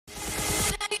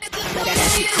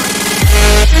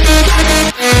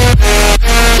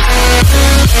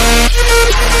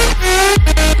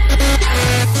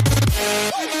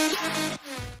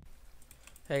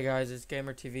guys, it's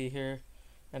Gamer TV here,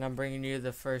 and I'm bringing you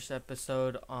the first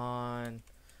episode on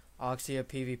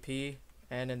OxiusPVP.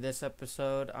 And in this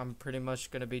episode, I'm pretty much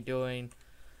going to be doing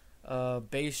a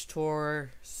base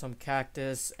tour, some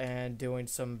cactus, and doing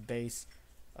some base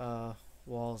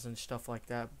walls and stuff like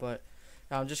that. But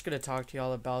I'm just going to talk to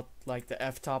y'all about like the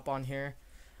F-top on here.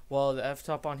 Well, the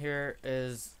F-top on here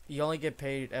is, you only get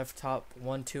paid F-top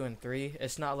 1, 2, and 3.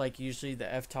 It's not like usually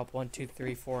the F-top 1, 2,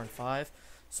 3, 4, and 5.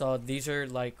 So these are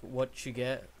like what you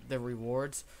get, the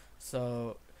rewards.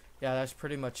 So yeah, that's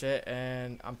pretty much it.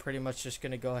 And I'm pretty much just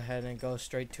going to go ahead and go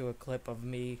straight to a clip of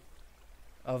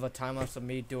a time-lapse of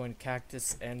me doing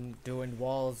cactus and doing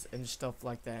walls and stuff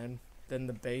like that. And then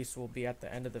the base will be at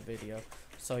the end of the video.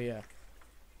 So yeah.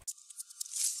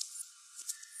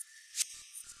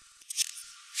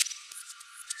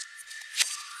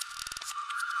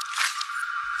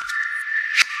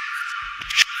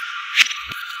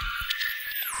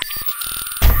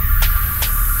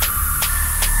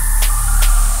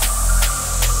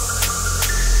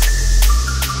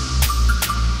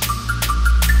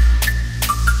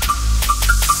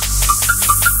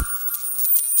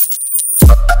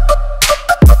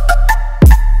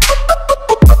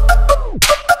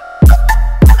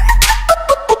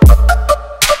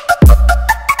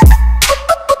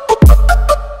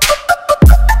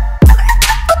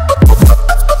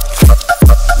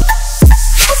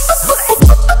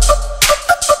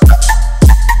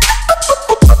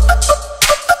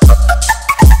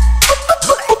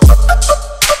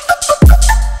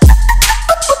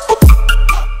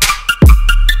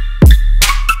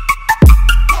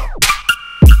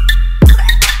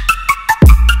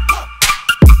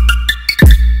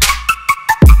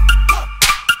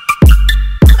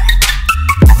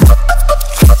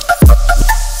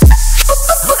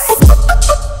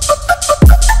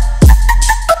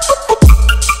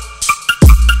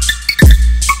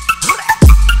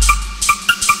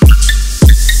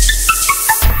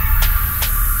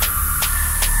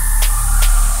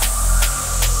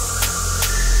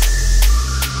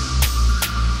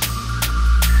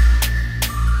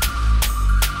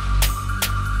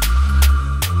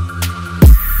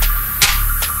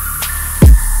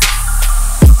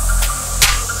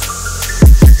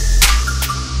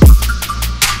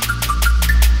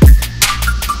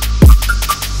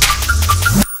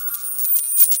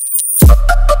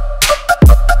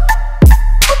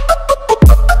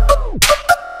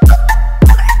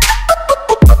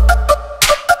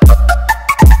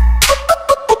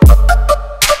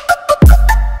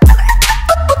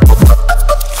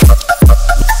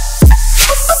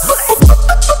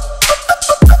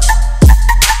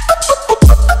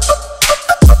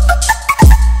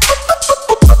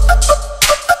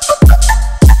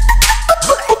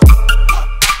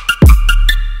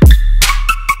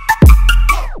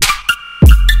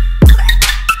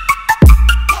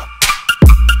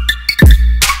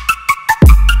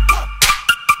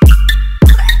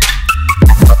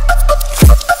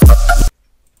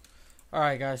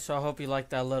 Alright guys, so I hope you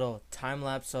liked that little time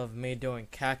lapse of me doing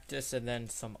cactus and then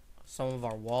some of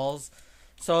our walls.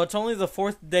 So it's only the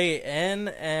 4th day in,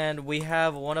 and we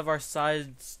have one of our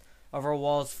sides of our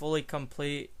walls fully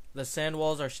complete. The sand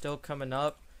walls are still coming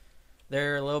up.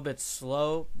 They're a little bit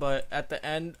slow, but at the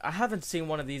end, I haven't seen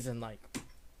one of these in like,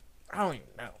 I don't even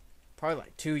know, probably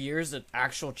like 2 years, an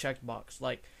actual checkbox,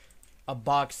 like a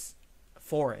box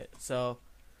for it. So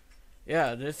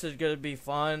yeah, this is gonna be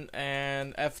fun.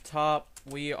 And F-top,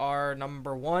 we are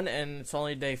number 1, and it's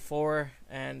only day 4,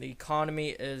 and the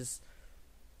economy is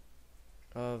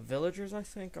villagers, I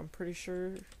think. I'm pretty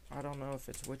sure. I don't know if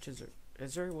it's witches or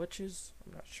is there witches?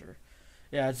 I'm not sure.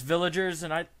 Yeah, it's villagers,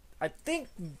 and I think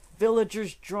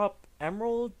villagers drop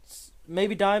emeralds,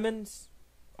 maybe diamonds.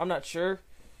 I'm not sure.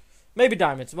 Maybe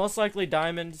diamonds, most likely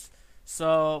diamonds.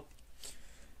 So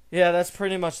yeah, that's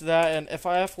pretty much that. And if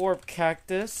I have warp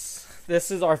cactus,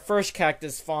 this is our first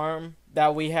cactus farm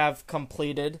that we have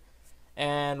completed,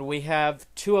 and we have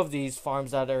 2 of these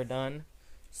farms that are done.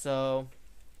 So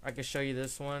I can show you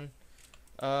this one.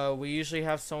 We usually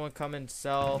have someone come and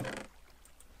sell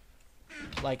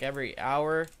like every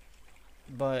hour,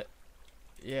 but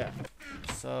yeah,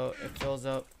 so it fills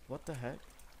up. What the heck?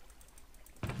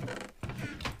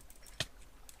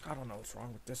 I don't know what's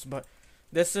wrong with this, but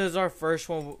this is our first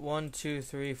one. 1, 2,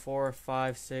 3, 4,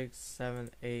 5, 6, 7,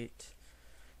 8.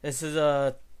 This is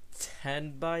a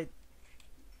 10 by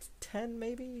 10,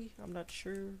 maybe? I'm not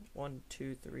sure. 1,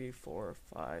 2, 3, 4,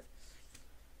 5.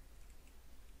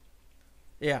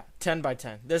 Yeah, 10 by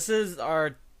 10. This is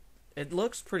our. It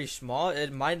looks pretty small.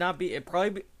 It might not be.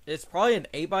 It's probably an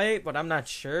 8 by 8, but I'm not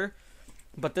sure.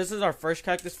 But this is our first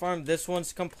cactus farm. This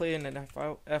one's complete in an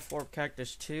F4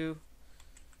 cactus 2.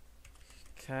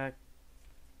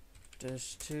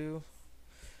 Cactus 2.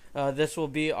 This will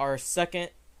be our second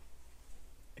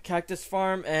cactus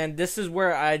farm, and this is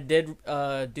where I did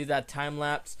do that time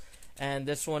lapse, and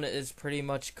this one is pretty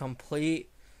much complete.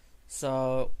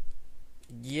 So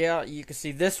yeah, you can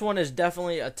see this one is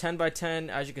definitely a 10 by 10.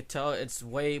 As you could tell, it's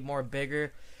way more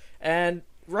bigger. And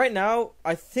right now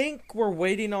I think we're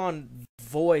waiting on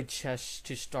void chests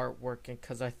to start working,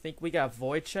 because I think we got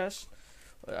void chests.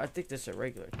 I think this is a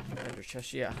regular ender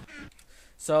chest, yeah.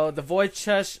 So the void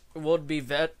chest would be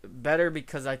better,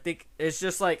 because I think it's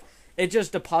just like it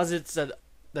just deposits the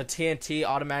TNT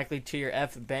automatically to your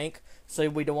F bank, so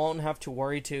we won't have to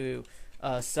worry to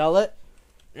sell it.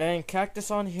 And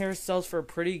cactus on here sells for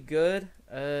pretty good.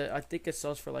 I think it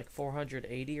sells for like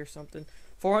 480 or something.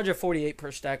 448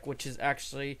 per stack, which is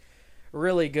actually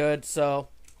really good. So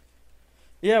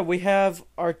yeah, we have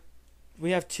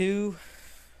 2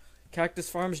 cactus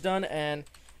farms done, and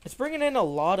it's bringing in a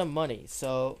lot of money.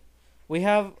 So we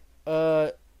have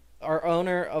our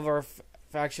owner of our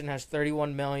faction has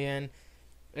 31 million,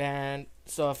 and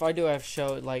so if I do have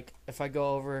show, like if I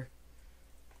go over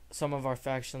some of our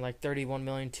faction, like 31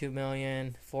 million, 2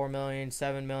 million, 4 million,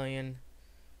 7 million,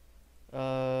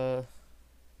 1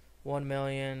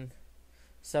 million,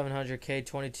 700k,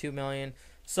 22 million.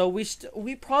 So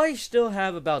we probably still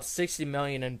have about 60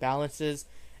 million in balances,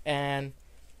 and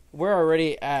we're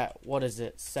already at, what is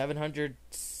it,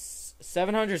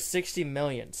 760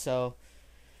 million. So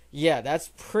yeah, that's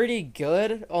pretty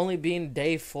good, only being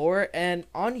day 4. And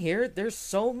on here, there's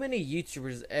so many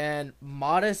YouTubers, and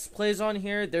Modest plays on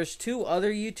here. There's 2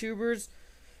 other YouTubers,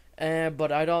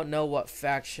 but I don't know what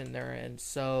faction they're in.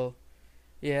 So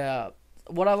yeah,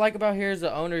 what I like about here is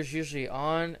the owner's usually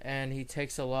on, and he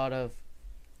takes a lot of,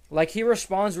 like, he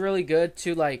responds really good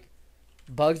to like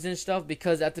bugs and stuff,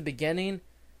 because at the beginning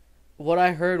what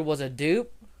I heard was a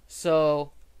dupe.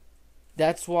 So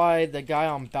that's why the guy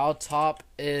on Bow Top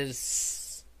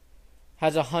has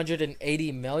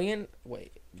 180 million.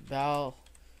 Wait, Bow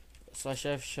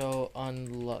 /F show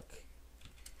unluck.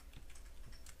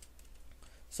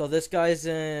 So this guy's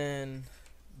in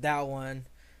that one,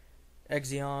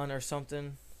 Exion or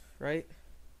something, right?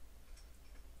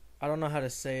 I don't know how to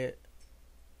say it,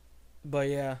 but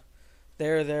yeah,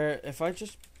 they're there. If I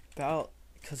just bow,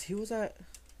 because he was at,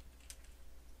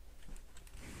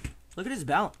 look at his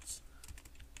balance.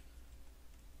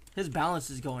 His balance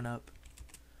is going up.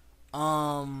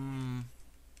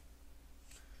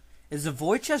 Is the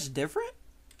void chest different?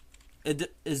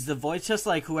 Is the void chest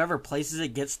like whoever places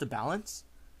it gets the balance?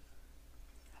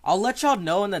 I'll let y'all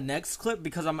know in the next clip,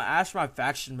 because I'm gonna ask my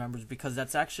faction members, because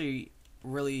that's actually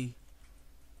really,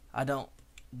 I don't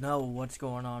know what's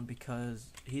going on, because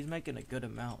he's making a good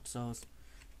amount. So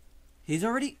he's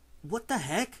already, what the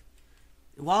heck?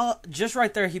 Well, just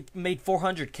right there, he made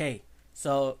 400k.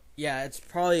 So yeah, it's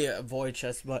probably a void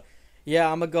chest. But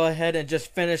yeah, I'm gonna go ahead and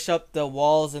just finish up the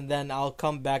walls, and then I'll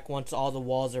come back once all the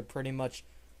walls are pretty much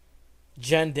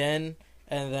genned in,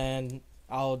 and then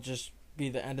I'll just be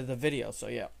the end of the video. So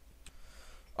yeah.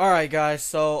 Alright guys,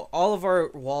 so all of our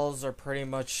walls are pretty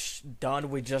much done.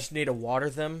 We just need to water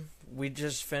them. We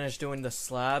just finished doing the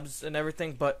slabs and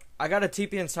everything, but I got a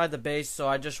TP inside the base, so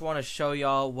I just want to show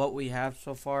y'all what we have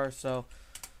so far. So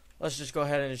let's just go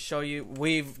ahead and show you.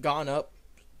 We've gone up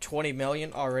 20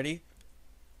 million already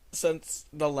since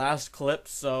the last clip,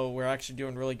 so we're actually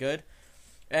doing really good.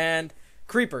 And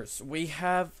creepers, we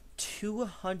have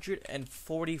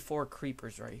 244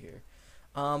 creepers right here.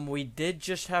 We did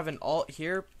just have an alt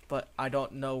here, but I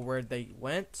don't know where they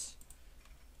went.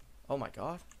 Oh my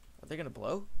god, are they gonna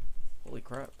blow? Holy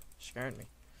crap, scaring me.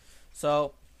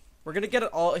 So we're gonna get an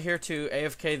alt here to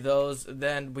AFK those.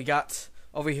 Then we got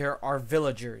over here our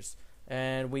villagers,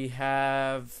 and we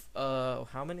have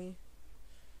how many?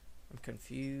 I'm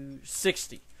confused.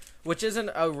 60, which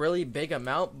isn't a really big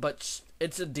amount, but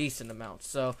it's a decent amount.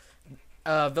 So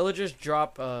villagers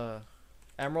drop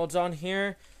emeralds on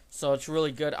here, so it's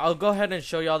really good. I'll go ahead and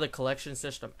show y'all the collection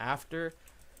system after,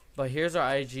 but here's our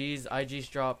IGs. IGs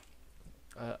drop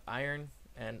iron,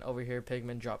 and over here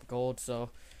pigmen drop gold. So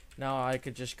now I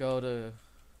could just go to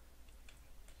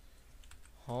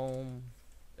home.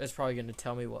 It's probably going to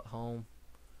tell me what home.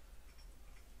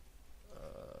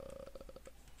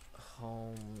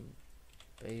 Home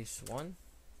base 1.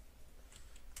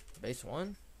 Base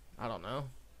 1? I don't know.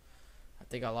 I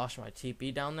think I lost my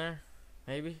TP down there.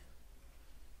 Maybe.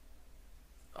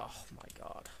 Oh my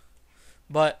god.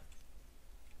 But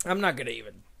I'm not going to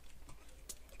even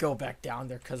go back down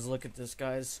there, because look at this,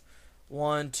 guys.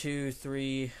 1, 2,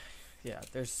 3, yeah,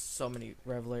 there's so many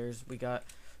rev layers we got.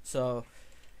 So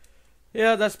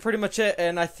yeah, that's pretty much it.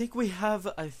 And I think we have,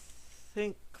 I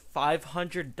think,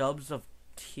 500 dubs of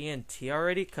TNT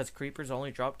already, because creepers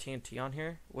only drop TNT on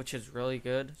here, which is really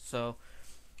good. So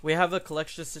we have a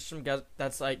collection system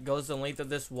that's like goes the length of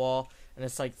this wall, and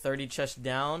it's like 30 chests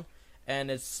down, and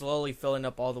it's slowly filling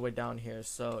up all the way down here.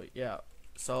 So yeah,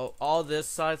 so all this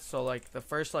side, so like the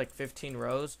first like 15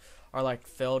 rows are like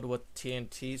filled with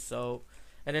TNT. So,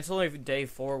 and it's only day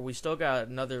 4. We still got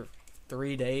another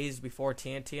 3 days before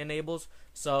TNT enables,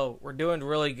 so we're doing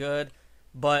really good.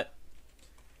 But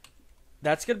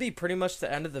that's gonna be pretty much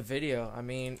the end of the video. I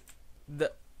mean,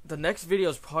 the next video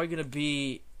is probably gonna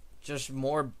be just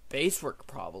more base work,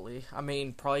 probably. I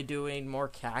mean, probably doing more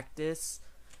cactus,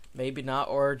 maybe not,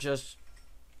 or just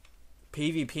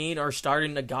PvPing or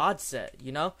starting the god set,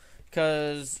 you know,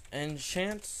 because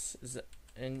enchants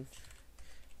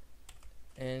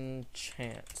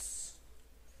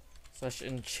slash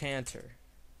enchanter.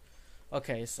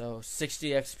 Okay, so 60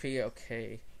 XP.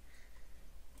 Okay.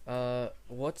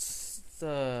 What's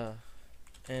the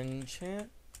enchants?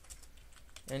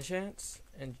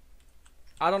 And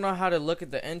I don't know how to look at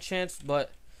the enchants,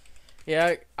 but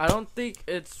yeah, I don't think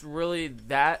it's really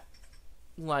that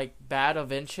like bad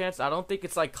of enchants. I don't think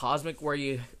it's like cosmic where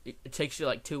it takes you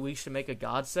like 2 weeks to make a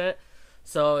god set.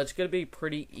 So it's gonna be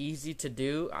pretty easy to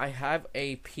do. I have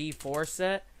a P4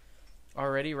 set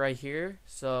already right here,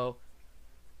 so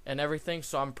and everything,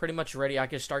 so I'm pretty much ready. I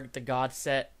can start the god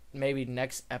set maybe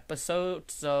next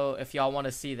episode. So if y'all want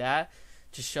to see that,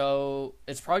 to show,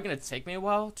 it's probably gonna take me a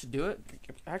while to do it.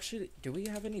 Actually, do we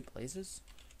have any blazes?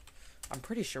 I'm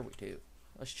pretty sure we do.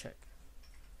 Let's check.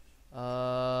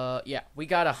 Yeah, we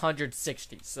got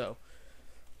 160, so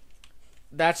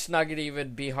that's not gonna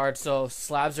even be hard. So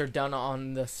slabs are done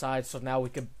on the side, so now we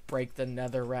could break the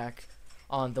netherrack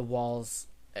on the walls.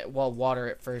 Well, water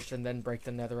it first and then break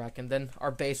the netherrack, and then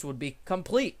our base would be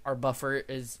complete. Our buffer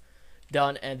is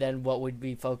done, and then what we'd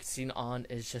be focusing on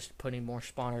is just putting more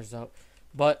spawners up.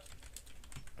 But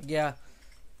yeah,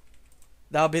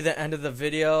 that'll be the end of the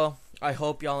video. I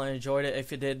hope y'all enjoyed it.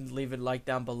 If you did, leave a like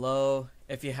down below.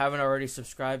 If you haven't already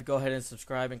subscribed, go ahead and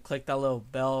subscribe and click that little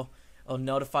bell. It'll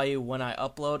notify you when I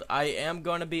upload. I am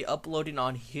going to be uploading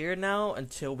on here now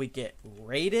until we get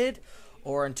rated,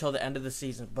 or until the end of the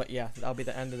season. But yeah, that'll be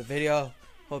the end of the video.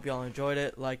 Hope y'all enjoyed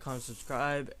it. Like, comment,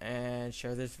 subscribe, and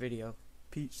share this video.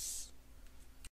 Peace.